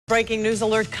Breaking news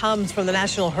alert comes from the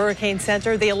National Hurricane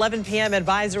Center. The 11 p.m.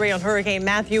 advisory on Hurricane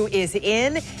Matthew is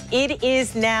in. It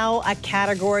is now a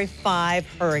Category 5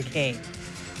 hurricane.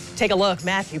 Take a look.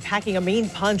 Matthew packing a mean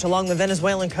punch along the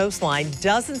Venezuelan coastline.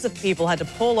 Dozens of people had to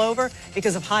pull over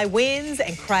because of high winds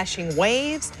and crashing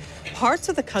waves. Parts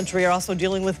of the country are also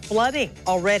dealing with flooding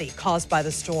already caused by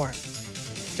the storm.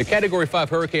 The Category 5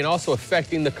 hurricane also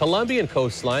affecting the Colombian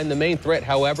coastline. The main threat,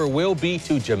 however, will be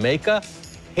to Jamaica,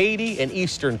 Haiti, and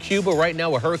eastern Cuba. Right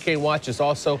now, a hurricane watch is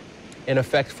also in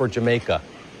effect for Jamaica.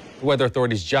 The weather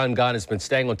authorities' John Gahn has been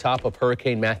staying on top of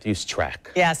Hurricane Matthew's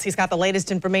track. Yes, he's got the latest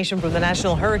information from the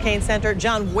National Hurricane Center.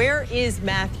 John, where is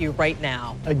Matthew right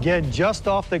now? Again, just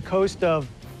off the coast of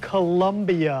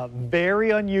Colombia.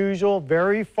 Very unusual,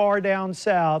 very far down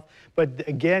south, but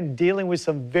again, dealing with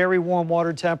some very warm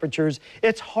water temperatures.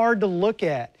 It's hard to look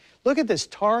at. Look at this,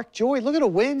 Tarek, Joy, look at the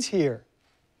winds here.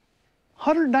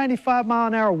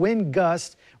 195-mile-an-hour wind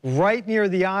gusts right near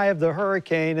the eye of the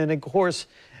hurricane, and of course,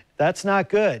 that's not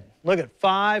good. Look at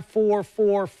 5, 4,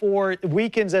 4, 4.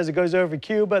 Weakens as it goes over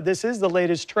Cuba. This is the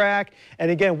latest track. And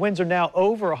again, winds are now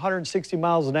over 160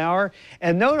 miles an hour.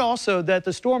 And note also that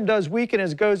the storm does weaken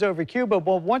as it goes over Cuba.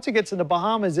 But once it gets in the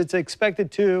Bahamas, it's expected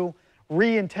to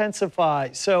re-intensify.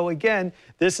 So again,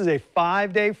 this is a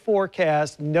 5-day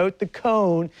forecast. Note the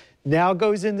cone now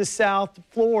goes into South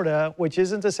Florida, which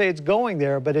isn't to say it's going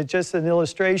there, but it's just an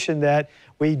illustration that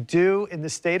we do in the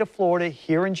state of Florida,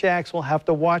 here in Jacksonville, have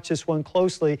to watch this one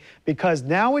closely because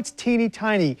now it's teeny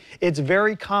tiny. It's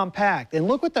very compact. And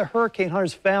look what the hurricane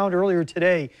hunters found earlier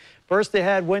today. First, they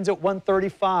had winds at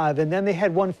 135, and then they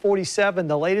had 147.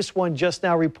 The latest one just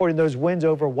now reporting those winds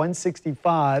over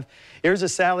 165. Here's a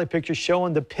satellite picture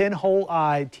showing the pinhole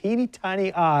eye, teeny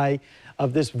tiny eye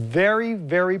of this very,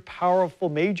 very powerful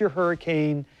major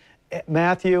hurricane,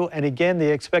 Matthew. And again,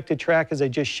 the expected track, as I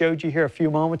just showed you here a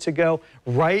few moments ago,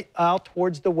 right out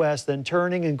towards the west, then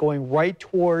turning and going right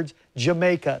towards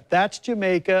Jamaica. That's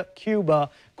Jamaica, Cuba,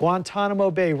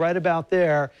 Guantanamo Bay, right about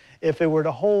there. If it were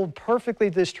to hold perfectly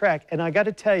this track, and I got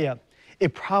to tell you,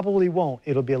 it probably won't.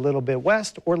 It'll be a little bit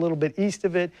west or a little bit east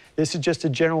of it. This is just a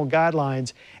general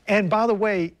guidelines. And by the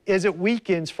way, as it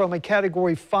weakens from a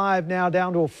Category 5 now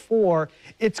down to a 4,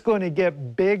 it's going to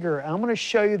get bigger. I'm going to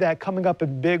show you that coming up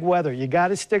in big weather. You got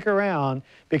to stick around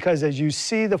because as you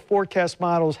see the forecast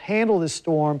models handle this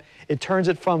storm, it turns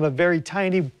it from a very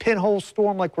tiny pinhole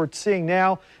storm like we're seeing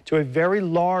now to a very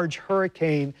large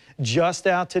hurricane just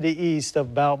out to the east of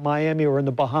about Miami or in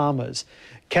the Bahamas.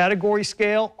 Category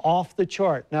scale, off the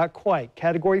chart, not quite.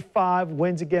 Category 5,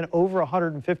 winds again over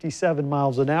 157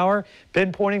 miles an hour.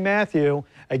 Pinpointing Matthew,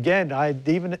 again, I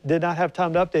even did not have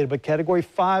time to update it, but Category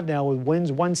 5 now with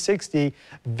winds 160,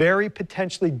 very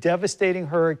potentially devastating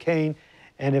hurricane.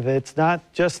 And if it's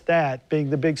not just that being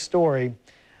the big story,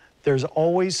 there's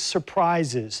always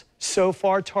surprises. So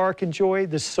far, Tarek and Joy,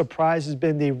 the surprise has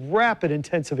been the rapid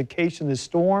intensification of the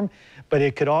storm, but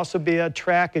it could also be a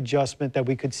track adjustment that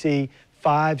we could see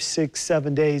 5, 6,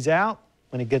 7 days out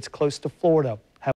when it gets close to Florida.